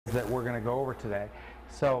that we're going to go over today.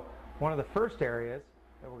 So one of the first areas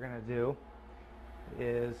that we're going to do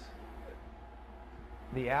is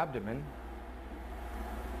the abdomen.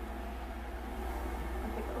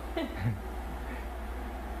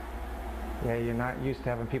 Yeah, you're not used to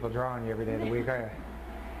having people draw on you every day of the week, are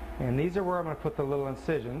you? And these are where I'm going to put the little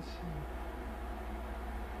incisions.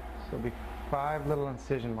 So it'll be 5 little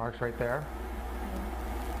incision marks right there.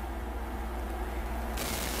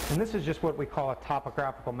 And this is just what we call a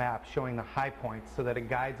topographical map, showing the high points so that it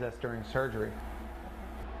guides us during surgery.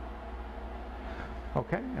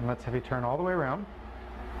 Okay, and let's have you turn all the way around.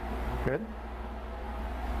 Good.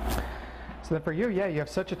 So then for you, yeah, you have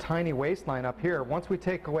such a tiny waistline up here. Once we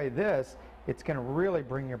take away this, it's going to really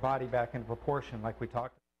bring your body back into proportion like we talked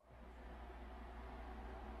about.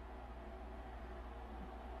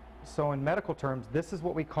 So in medical terms, this is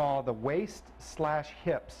what we call the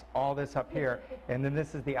waist/hips, all this up here, and then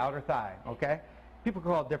this is the outer thigh, okay? People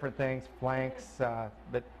call it different things, flanks,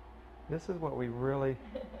 but this is what we really...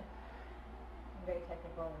 Very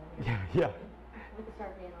technical. Yeah. We can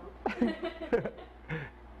start being all...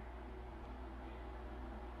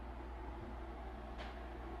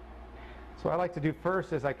 So what I like to do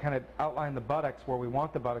first is I kind of outline the buttocks where we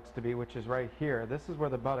want the buttocks to be, which is right here. This is where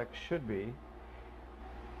the buttocks should be.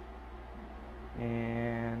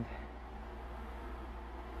 And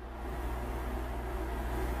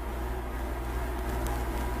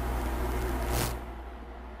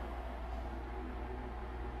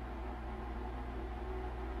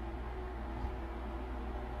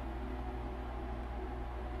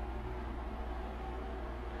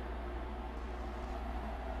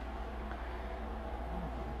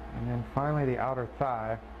then finally the outer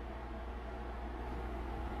thigh.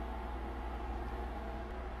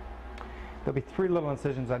 There'll be 3 little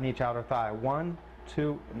incisions on each outer thigh. 1,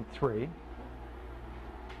 2, and 3.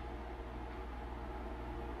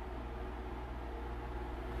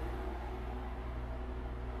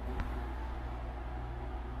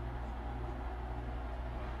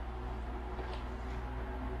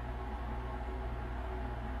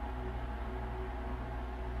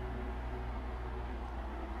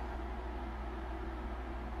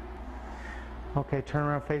 Okay, turn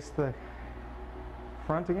around, face the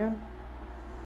front again.